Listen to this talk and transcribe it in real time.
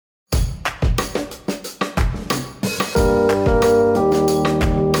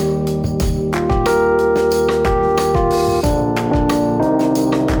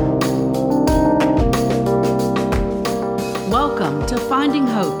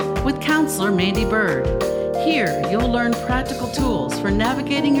with counselor Mandy Bird. Here, you'll learn practical tools for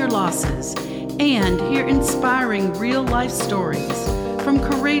navigating your losses and hear inspiring real-life stories from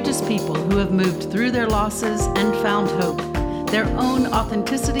courageous people who have moved through their losses and found hope, their own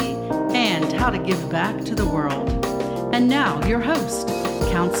authenticity, and how to give back to the world. And now, your host,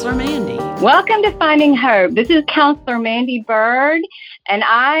 Counselor Mandy. Welcome to Finding Hope. This is Counselor Mandy Bird, and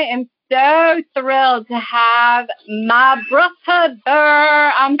I am so thrilled to have my brother.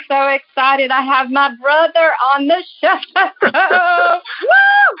 I'm so excited. I have my brother on the show. Woo!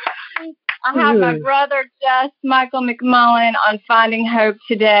 I have my brother, Jess McMullen, on Finding Hope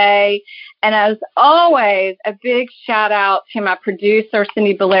today. And as always, a big shout out to my producer,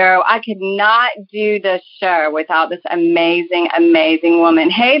 Cindy Bolero. I could not do this show without this amazing, amazing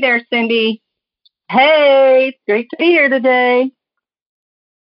woman. Hey there, Cindy. Hey, it's great to be here today.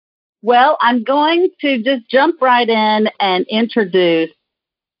 Well, I'm going to just jump right in and introduce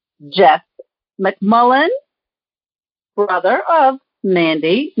Jess McMullen, brother of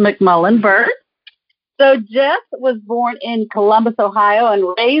Mandy McMullen Bird. So Jess was born in Columbus, Ohio, and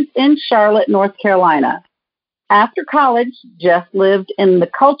raised in Charlotte, North Carolina. After college, Jess lived in the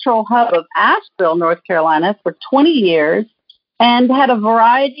cultural hub of Asheville, North Carolina for 20 years and had a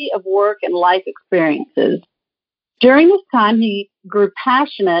variety of work and life experiences. During this time, he grew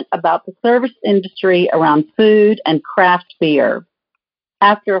passionate about the service industry around food and craft beer.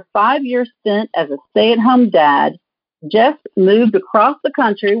 After a 5-year stint as a stay-at-home dad, Jess moved across the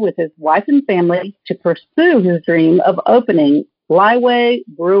country with his wife and family to pursue his dream of opening Flyway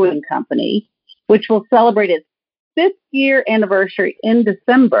Brewing Company, which will celebrate its 5th-year anniversary in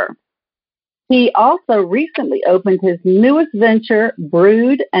December. He also recently opened his newest venture,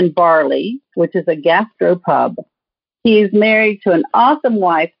 Brewed and Barley, which is a gastropub. He is married to an awesome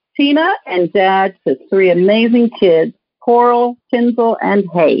wife, Tina, and dad to 3 amazing kids, Coral, Tinsel, and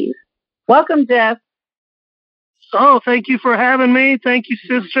Hayes. Welcome, Jess. Oh, thank you for having me. Thank you,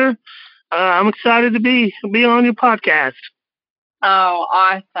 sister. I'm excited to be on your podcast. Oh,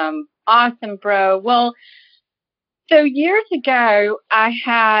 awesome. Awesome, bro. Well, so years ago, I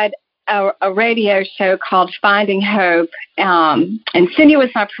had a radio show called Finding Hope, and Cindy was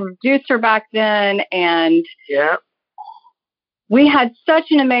my producer back then, and yeah. We had such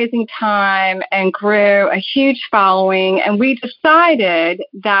an amazing time and grew a huge following, and we decided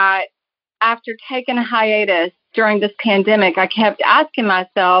that after taking a hiatus during this pandemic, I kept asking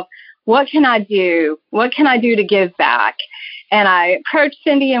myself, what can I do? What can I do to give back? And I approached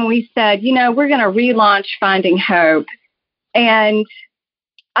Cindy and we said, we're going to relaunch Finding Hope. And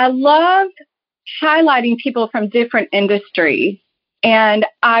I love highlighting people from different industries. And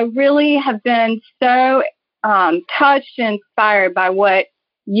I really have been so touched and inspired by what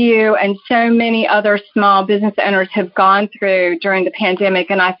you and so many other small business owners have gone through during the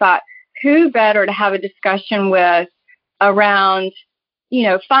pandemic. And I thought, who better to have a discussion with around,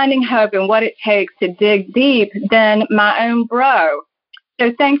 finding hope and what it takes to dig deep than my own bro.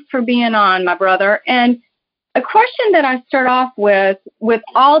 So thanks for being on, my brother. And a question that I start off with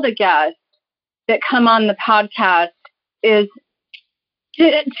all the guests that come on the podcast is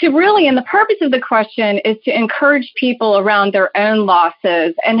to really, and the purpose of the question is to encourage people around their own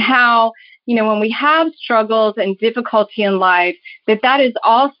losses and how, when we have struggles and difficulty in life, that is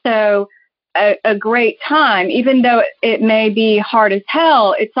also a great time. Even though it may be hard as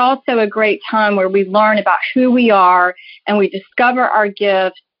hell, it's also a great time where we learn about who we are and we discover our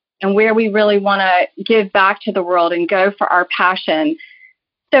gifts and where we really want to give back to the world and go for our passion.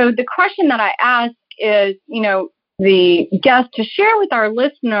 So the question that I ask is, the guest to share with our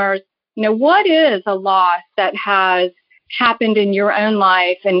listeners, what is a loss that has happened in your own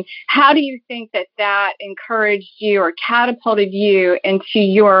life, and how do you think that encouraged you or catapulted you into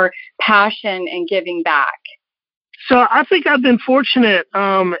your passion and giving back? So I think I've been fortunate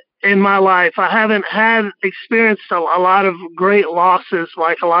in my life. I haven't experienced a lot of great losses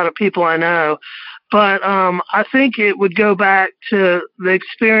like a lot of people I know, but I think it would go back to the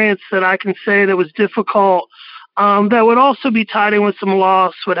experience that I can say that was difficult. That would also be tied in with some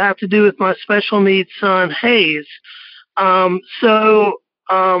loss, would have to do with my special needs son, Hayes. So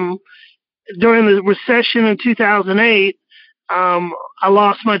during the recession in 2008, I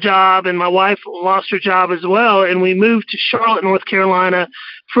lost my job and my wife lost her job as well. And we moved to Charlotte, North Carolina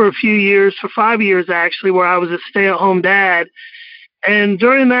for a few years, for 5 years actually, where I was a stay-at-home dad. And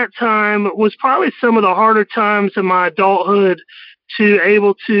during that time was probably some of the harder times in my adulthood to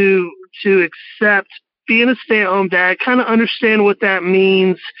able to accept being a stay-at-home dad, kind of understand what that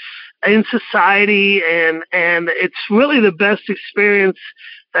means in society. And it's really the best experience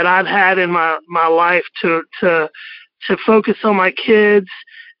that I've had in my life to focus on my kids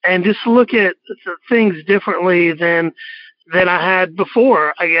just look at things differently than I had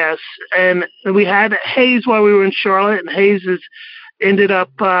before, I guess. And we had Hayes while we were in Charlotte, and Hayes ended up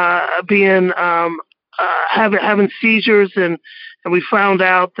being having seizures, and we found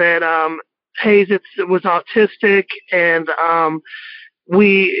out that Hayes was autistic, and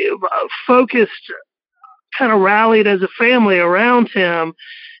we focused, kind of rallied as a family around him.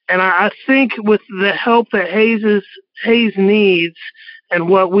 And I think with the help that Hayes needs, and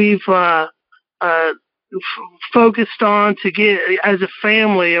what we've focused on to get as a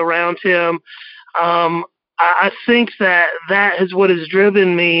family around him, I think that is what has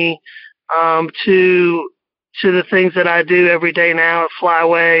driven me to the things that I do every day now at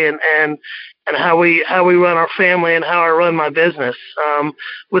Flyway, and how we run our family and how I run my business,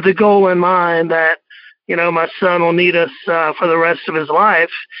 with the goal in mind that, my son will need us for the rest of his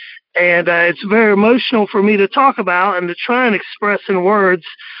life. And it's very emotional for me to talk about and to try and express in words.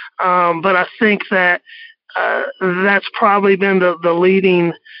 But I think that that's probably been the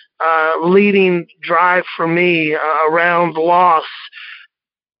leading drive for me around loss.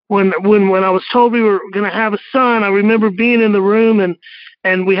 When I was told we were going to have a son, I remember being in the room,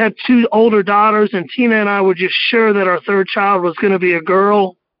 and we had 2 older daughters, and Tina and I were just sure that our third child was going to be a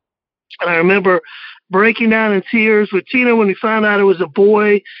girl. And I remember breaking down in tears with Tina when we found out it was a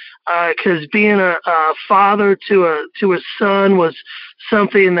boy, because being a father to a son was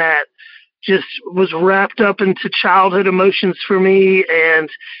something that just was wrapped up into childhood emotions for me.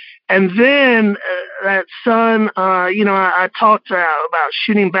 And then that son, I talked about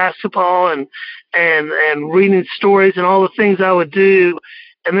shooting basketball and reading stories and all the things I would do.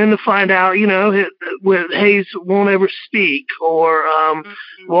 And then to find out, Hayes won't ever speak, or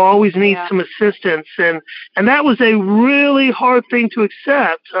will always need some assistance. And that was a really hard thing to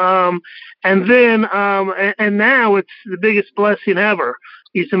accept. And then, and now it's the biggest blessing ever.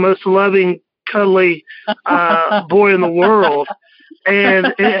 He's the most loving, cuddly boy in the world.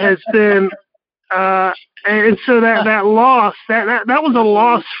 And it has been, and so that loss, that was a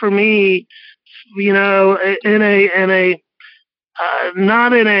loss for me,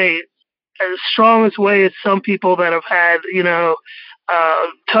 not in as strong as way as some people that have had,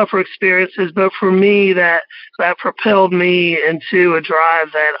 tougher experiences, but for me, that propelled me into a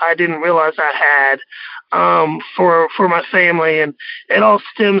drive that I didn't realize I had, for my family. And it all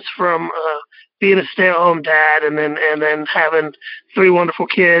stems from, being a stay-at-home dad, and then having 3 wonderful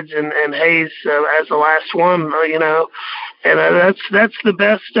kids, and Hayes as the last one, and that's the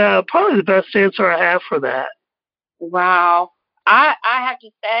best, probably the best answer I have for that. Wow. I have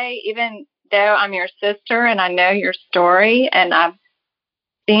to say, even though I'm your sister and I know your story and I've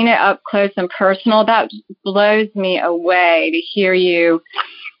seen it up close and personal, that blows me away to hear you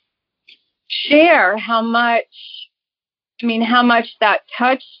share how much that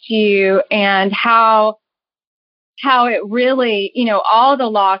touched you, and how it really, all the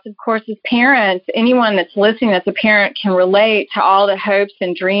loss, of course, as parents, anyone that's listening that's a parent can relate to all the hopes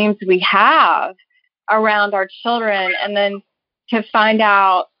and dreams we have around our children, and then to find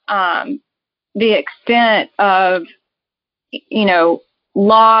out the extent of,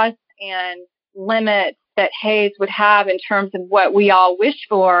 loss and limits that Hayes would have in terms of what we all wish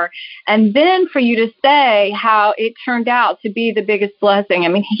for. And then for you to say how it turned out to be the biggest blessing. I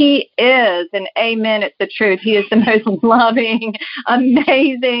mean, he is, and amen, it's the truth. He is the most loving,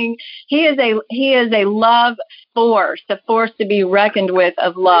 amazing. He is a love force, a force to be reckoned with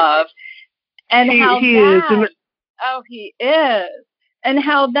of love. And he is. And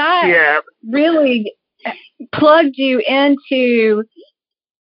how that really plugged you into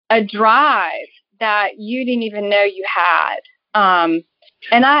a drive that you didn't even know you had. And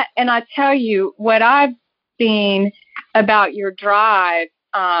I tell you, what I've seen about your drive,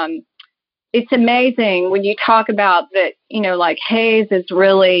 it's amazing when you talk about that, like Hayes is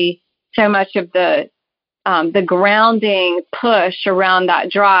really so much of the grounding push around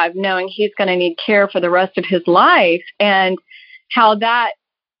that drive, knowing he's going to need care for the rest of his life, and how that,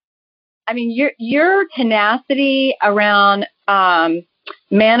 your tenacity around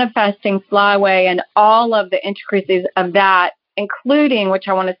manifesting Flyway and all of the intricacies of that, including, which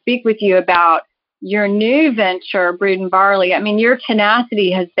I want to speak with you about, your new venture, Brood and Barley. Your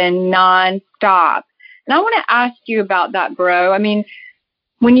tenacity has been nonstop. And I want to ask you about that, bro.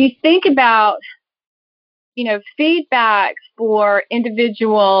 When you think about, feedback for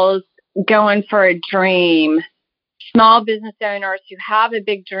individuals going for a dream, small business owners who have a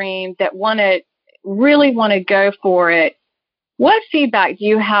big dream that really want to go for it, what feedback do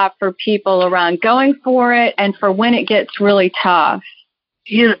you have for people around going for it and for when it gets really tough?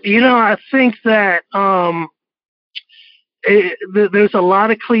 I think that there's a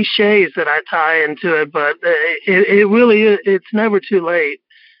lot of cliches that I tie into it, but it really is, it's never too late.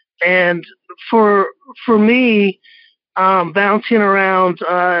 And for me, bouncing around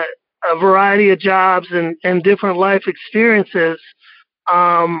a variety of jobs and different life experiences,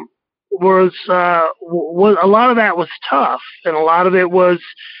 was a lot of that was tough, and a lot of it was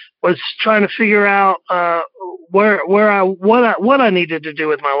trying to figure out what I needed to do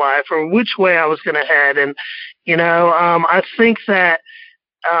with my life, or which way I was going to head. And I think that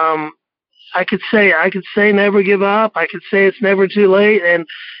I could say never give up. I could say it's never too late, and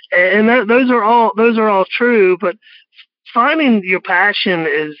those are all true. But finding your passion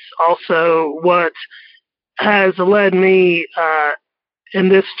is also what has led me in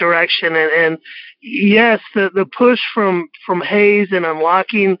this direction. And yes, the push from Hayes and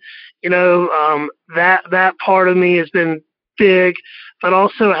unlocking, that part of me has been big, but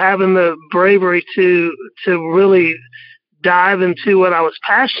also having the bravery to really dive into what I was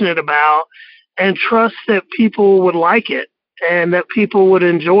passionate about and trust that people would like it and that people would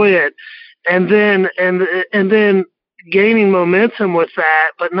enjoy it. And then gaining momentum with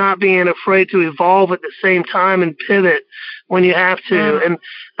that, but not being afraid to evolve at the same time and pivot when you have to. And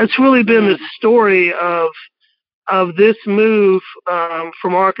that's really been the story of this move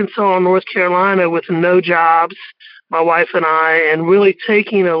from Arkansas and North Carolina with no jobs, my wife and I, and really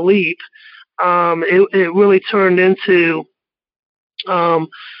taking a leap. It really turned into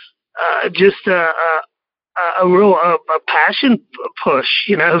just a real passion push,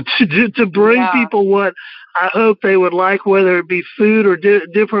 to bring people what I hope they would like, whether it be food or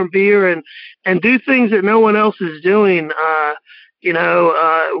different beer, and do things that no one else is doing,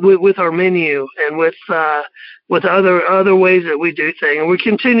 with our menu and with other ways that we do things. And we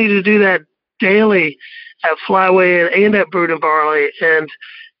continue to do that daily at Flyway and at Brewed and Barley. And,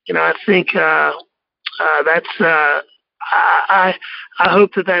 I think that's I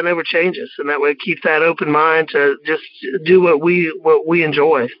hope that never changes, and that we keep that open mind to just do what we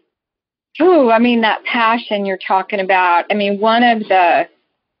enjoy. Oh, I mean, that passion you're talking about. I mean, one of the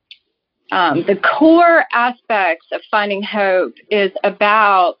core aspects of finding hope is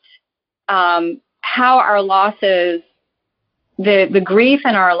about how our losses, the grief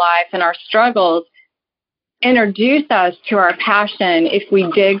in our life and our struggles introduce us to our passion if we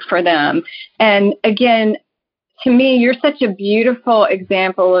dig for them. And again, to me, you're such a beautiful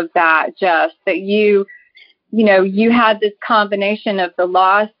example of that, Jess, that you had this combination of the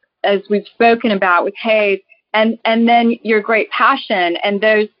loss, as we've spoken about with Hayes, and then your great passion, and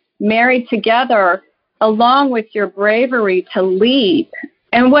those married together along with your bravery to leap.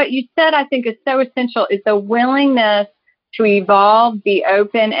 And what you said, I think, is so essential, is the willingness to evolve, be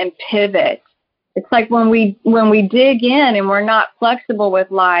open, and pivot. It's like when we dig in and we're not flexible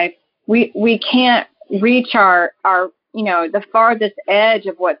with life, we can't reach our the farthest edge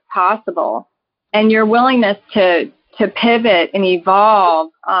of what's possible. And your willingness to pivot and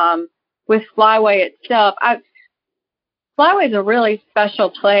evolve with Flyway itself. Flyway is a really special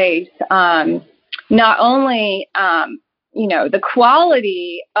place. Not only the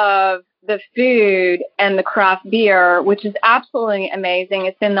quality of the food and the craft beer, which is absolutely amazing.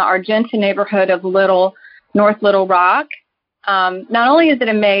 It's in the Argenta neighborhood of North Little Rock. Not only is it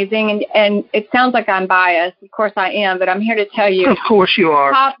amazing, and it sounds like I'm biased, of course I am, but I'm here to tell you. Of course you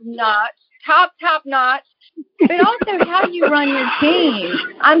are. Top notch, but also how you run your team.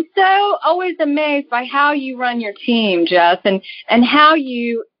 I'm so always amazed by how you run your team, Jess, and how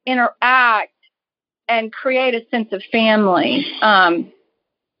you interact and create a sense of family.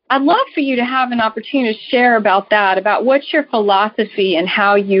 I'd love for you to have an opportunity to share about that, about what's your philosophy and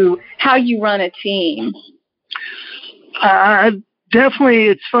how you run a team. Definitely,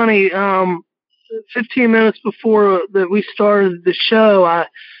 it's funny. 15 minutes before that we started the show, I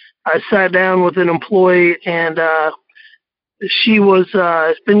sat down with an employee, and she was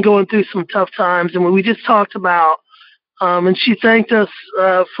been going through some tough times, and we just talked about, and she thanked us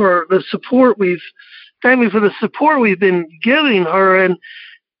for the support we've been giving her, and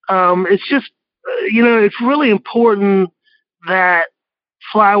it's just it's really important that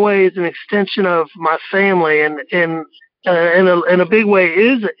Flyway is an extension of my family, and in a big way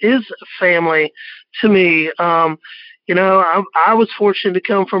is family to me. I was fortunate to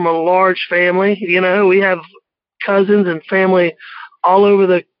come from a large family. We have cousins and family all over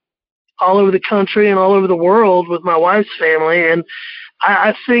the country and all over the world with my wife's family, and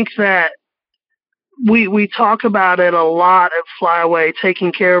I think that we talk about it a lot at Flyway,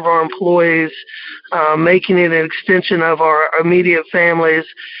 taking care of our employees, making it an extension of our immediate families.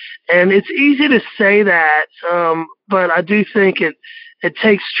 And it's easy to say that, but I do think it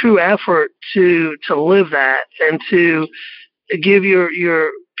takes true effort to live that and to give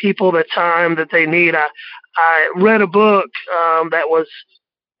your people the time that they need. I read a book that was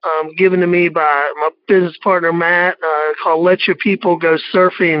given to me by my business partner, Matt, called Let Your People Go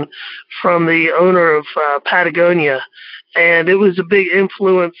Surfing, from the owner of Patagonia. And it was a big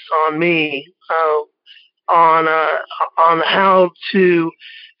influence on me on how to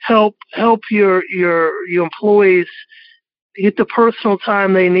help your employees get the personal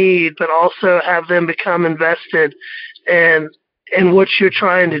time they need, but also have them become invested in what you're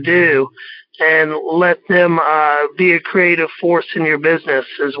trying to do, and let them be a creative force in your business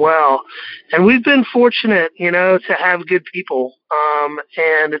as well. And we've been fortunate, to have good people,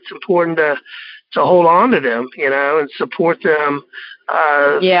 and it's important to hold on to them, and support them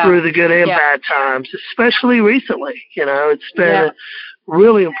through the good and bad times, especially recently. It's been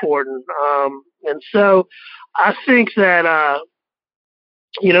really important. And so I think that,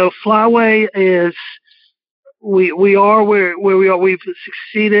 Flyway is, we are where we are. We've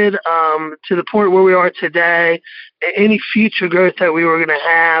succeeded to the point where we are today. Any future growth that we were going to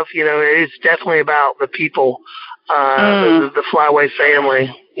have, it's definitely about the people, the Flyway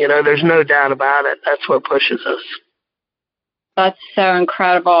family. There's no doubt about it. That's what pushes us. That's so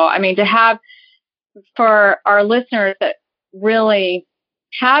incredible. I mean, to have, for our listeners that really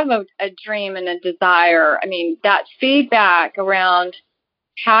have a dream and a desire, I mean, that feedback around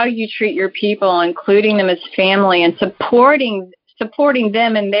how you treat your people, including them as family, and supporting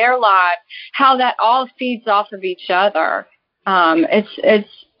them in their lives, how that all feeds off of each other. It's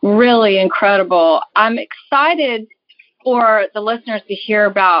really incredible. I'm excited for the listeners to hear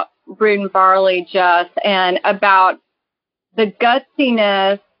about Brood and Barley, Jess, and about the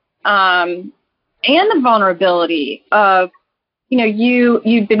gutsiness and the vulnerability of,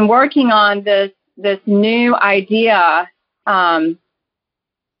 you've been working on this new idea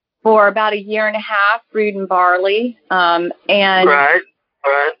for about a year and a half, Brood and Barley. And right.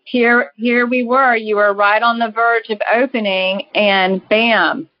 Here we were. You were right on the verge of opening, and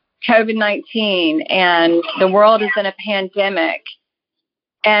bam, COVID-19, and the world is in a pandemic.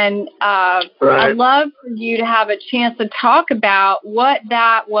 And I'd love for you to have a chance to talk about what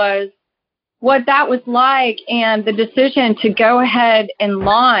that was like, and the decision to go ahead and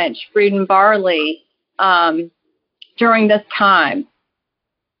launch Brood and Barley during this time.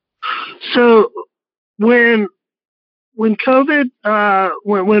 So when COVID,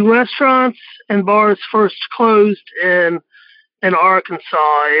 when restaurants and bars first closed in Arkansas,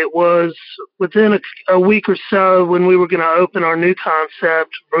 it was within a week or so when we were going to open our new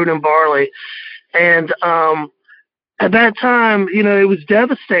concept, Brood and Barley. And at that time, it was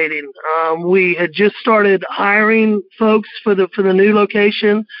devastating. We had just started hiring folks for the new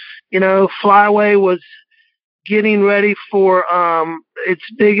location. Flyway was getting ready for its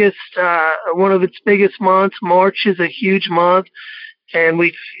biggest, one of its biggest months. March is a huge month, and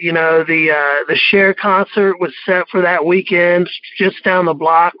the Share concert was set for that weekend, just down the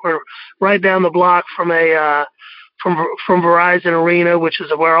block. We're right down the block from from Verizon Arena, which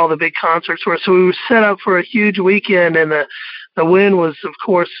is where all the big concerts were. So we were set up for a huge weekend, and the wind was, of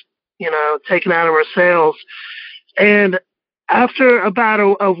course, taken out of our sails. And after about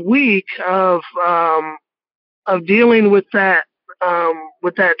a week of dealing with that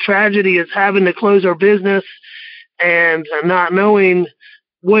tragedy, is having to close our business and not knowing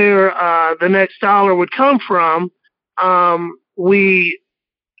where the next dollar would come from, we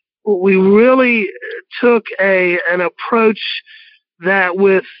really took an approach that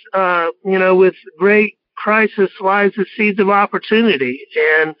with great crisis lies the seeds of opportunity,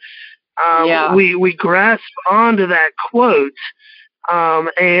 and we grasped onto that quote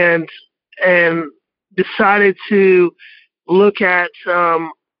and decided to look at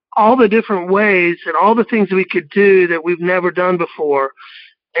all the different ways and all the things that we could do that we've never done before.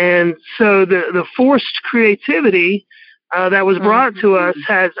 And so the forced creativity that was brought to us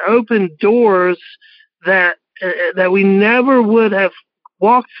has opened doors that we never would have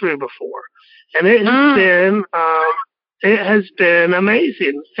walked through before. And it has been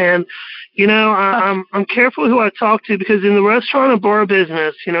amazing. And I'm careful who I talk to, because in the restaurant and bar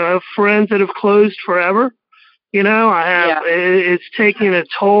business, I have friends that have closed forever. It's taking a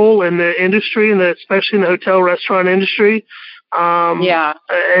toll in the industry, and especially in the hotel restaurant industry.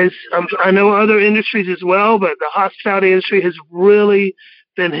 As I know other industries as well, but the hospitality industry has really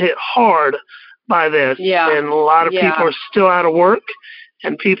been hit hard by this. And a lot of people are still out of work,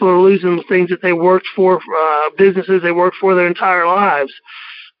 and people are losing the things that they worked for, businesses they worked for their entire lives.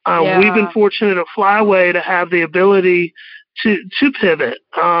 We've been fortunate at Flyway to have the ability to pivot.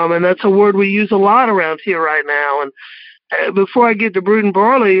 And that's a word we use a lot around here right now. And before I get to Brood and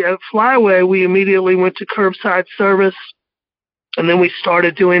Barley, at Flyway, we immediately went to curbside service. And then we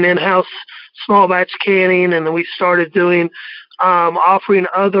started doing in-house small batch canning, and then we started doing offering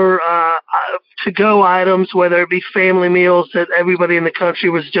other to-go items, whether it be family meals that everybody in the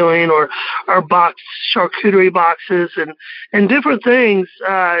country was doing, or our box charcuterie boxes and different things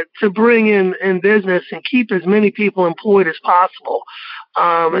to bring in business and keep as many people employed as possible.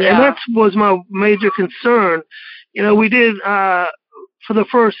 And that was my major concern. We did for the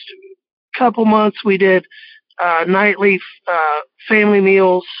first couple months, we did nightly family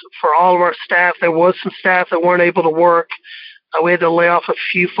meals for all of our staff. There was some staff that weren't able to work. We had to lay off a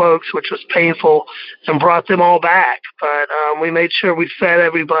few folks, which was painful, and brought them all back. But we made sure we fed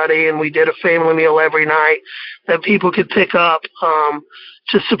everybody, and we did a family meal every night that people could pick up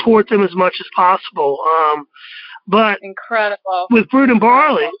to support them as much as possible. But incredible with Brood and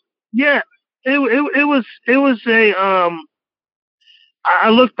Barley, it was a I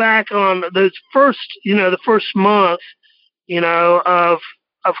look back on those the first month,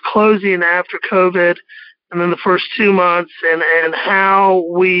 of closing after COVID, and then the first 2 months, and how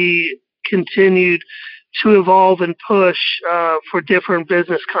we continued to evolve and push for different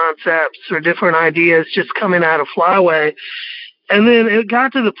business concepts or different ideas just coming out of Flyway. And then it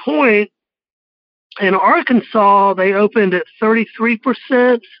got to the point in Arkansas, they opened at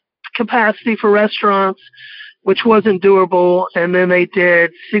 33% capacity for restaurants, which wasn't doable. And then they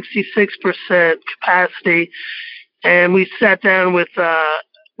did 66% capacity. And we sat down with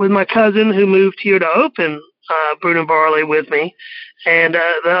my cousin who moved here to open Brood and Barley with me, and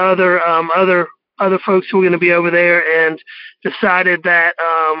the other folks who were going to be over there, and decided that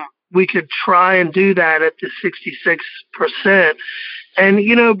we could try and do that at the 66%.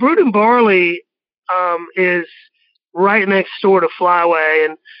 And Brood and Barley is right next door to Flyway,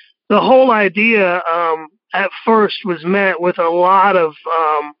 and the whole idea at first was met with a lot of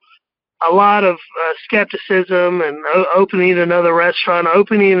skepticism, and opening another restaurant,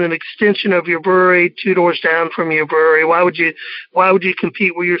 opening an extension of your brewery 2 doors down from your brewery. Why would you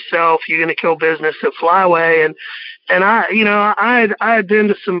compete with yourself? You're going to kill business at Flyway. And I had been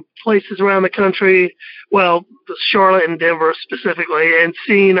to some places around the country, well, Charlotte and Denver specifically, and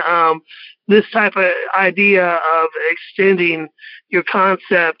seen this type of idea of extending your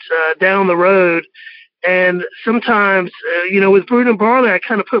concept down the road. And sometimes, with Brood and Barley, I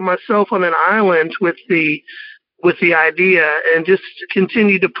kind of put myself on an island with the idea, and just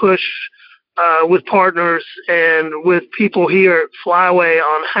continue to push with partners and with people here at Flyway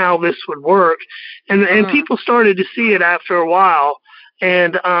on how this would work. And people started to see it after a while.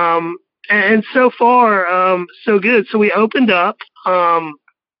 And so far, so good. So we opened up.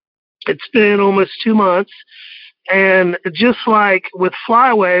 It's been almost 2 months. And just like with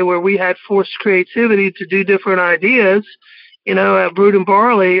Flyway, where we had forced creativity to do different ideas, at Brood and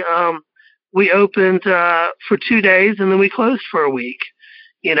Barley, we opened for 2 days, and then we closed for a week,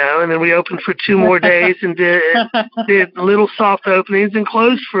 and then we opened for 2 more days and did little soft openings and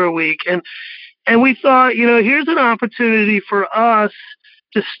closed for a week. And we thought, here's an opportunity for us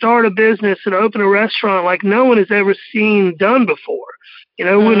to start a business and open a restaurant like no one has ever seen done before.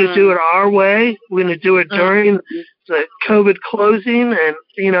 We're going to do it our way. We're going to do it during the COVID closing, and,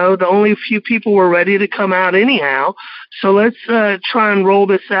 the only few people were ready to come out anyhow. So let's try and roll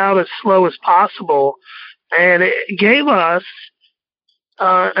this out as slow as possible. And it gave us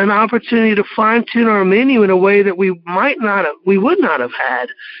an opportunity to fine-tune our menu in a way that we would not have had.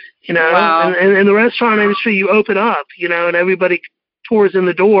 Wow. And in the restaurant industry, you open up, and everybody pours in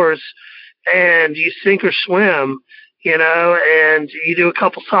the doors, and you sink or swim. And you do a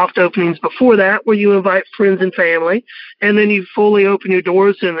couple soft openings before that, where you invite friends and family, and then you fully open your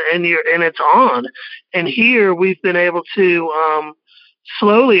doors and it's on. And here we've been able to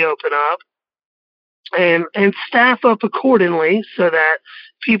slowly open up and staff up accordingly, so that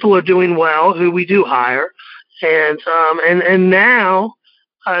people are doing well who we do hire. And now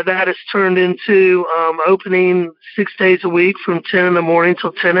that has turned into opening 6 days a week from 10 in the morning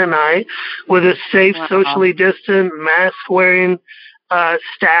till 10 at night, with a safe, socially distant, mask-wearing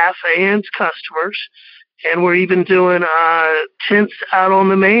staff and customers. And we're even doing tents out on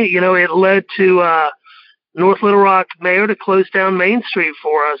the main. It led to North Little Rock mayor to close down Main Street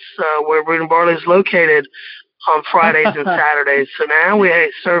for us, where Brood and Barley is located, on Fridays and Saturdays. So now we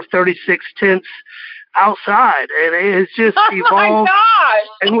serve 36 tents outside, and it has just evolved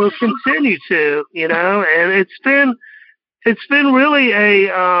and will continue to, and it's been really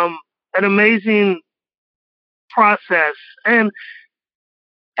an amazing process. And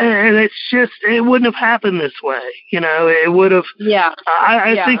And it's just, it wouldn't have happened this way. It would have. Yeah.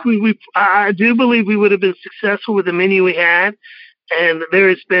 I think I do believe we would have been successful with the menu we had. And there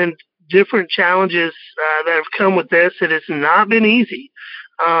has been different challenges that have come with this. It has not been easy.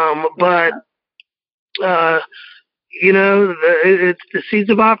 But it's the seeds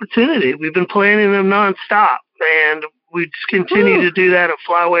of opportunity. We've been planting them nonstop, and we just continue to do that at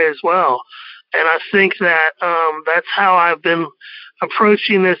Flyway as well. And I think that that's how I've been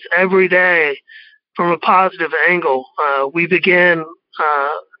approaching this every day from a positive angle. We begin,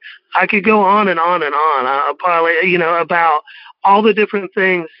 I could go on and on and on, probably, about all the different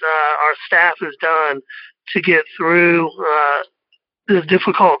things our staff has done to get through the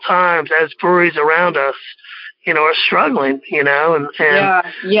difficult times as breweries around us, are struggling, and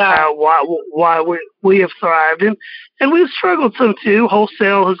why we have thrived. And we've struggled some too.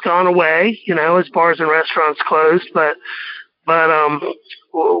 Wholesale has gone away, as bars and restaurants closed, but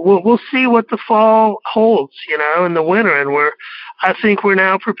we'll see what the fall holds, in the winter. And I think we're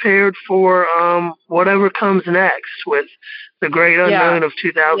now prepared for whatever comes next with the great unknown of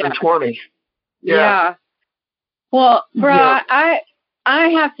 2020. Yeah. Well, bro, I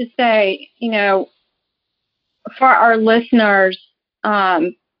have to say, for our listeners,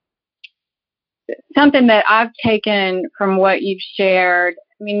 something that I've taken from what you've shared,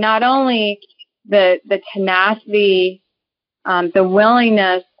 I mean, not only the tenacity, the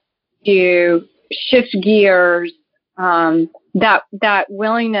willingness to shift gears, that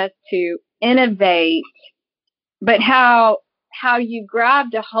willingness to innovate, but how you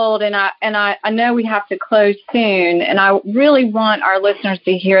grabbed a hold, and I know we have to close soon, and I really want our listeners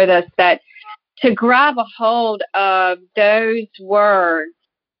to hear this, that to grab a hold of those words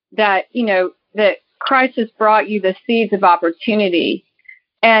that, that Christ has brought you the seeds of opportunity.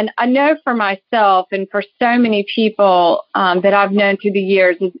 And I know for myself and for so many people that I've known through the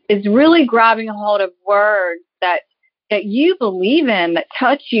years is really grabbing a hold of words that you believe in, that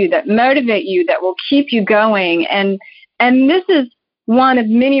touch you, that motivate you, that will keep you going. And this is one of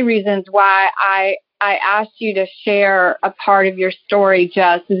many reasons why I asked you to share a part of your story,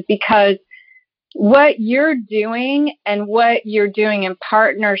 Jess, is because what you're doing and what you're doing in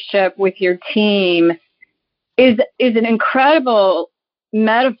partnership with your team is an incredible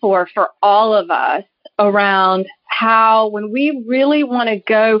metaphor for all of us around how when we really want to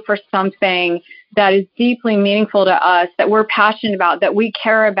go for something that is deeply meaningful to us, that we're passionate about, that we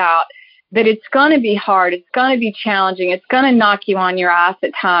care about, that it's going to be hard, it's going to be challenging, it's going to knock you on your ass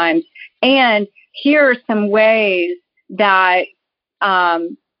at times. And here are some ways that,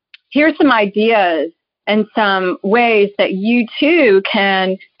 here's some ideas and some ways that you too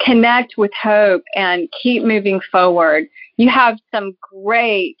can connect with hope and keep moving forward. You have some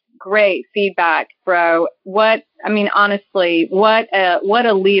great feedback, bro. Honestly, what a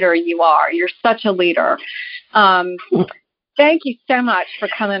leader you are. You're such a leader. Thank you so much for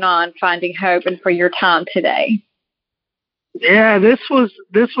coming on Finding Hope and for your time today. Yeah, this was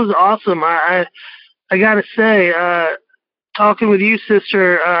awesome. I gotta say, talking with you,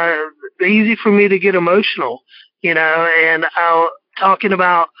 sister, easy for me to get emotional, and talking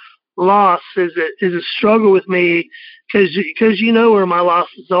about loss is a struggle with me because you know where my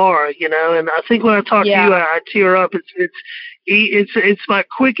losses are, and I think when I talk to you, I tear up. It's my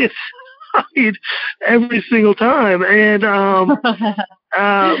quickest hide every single time, and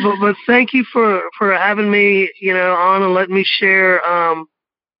but thank you for having me, on and letting me share,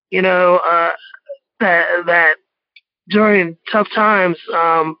 that during tough times,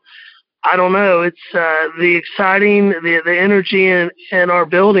 I don't know, it's the exciting, the energy in our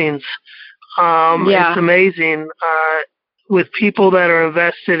buildings. It's amazing with people that are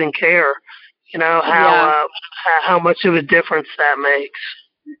invested and care, how much of a difference that makes.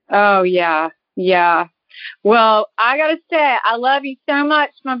 Oh, yeah. Yeah. Well, I got to say, I love you so much,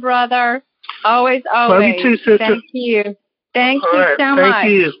 my brother. Always. Love you too, sister. Thank you. Thank All you right. so much.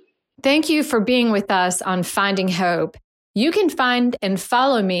 Thank you. Thank you for being with us on Finding Hope. You can find and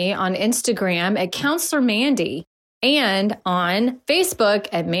follow me on Instagram at Counselor Mandy and on Facebook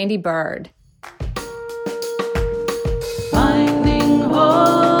at Mandy Bird. Finding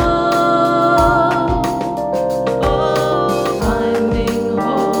Hope.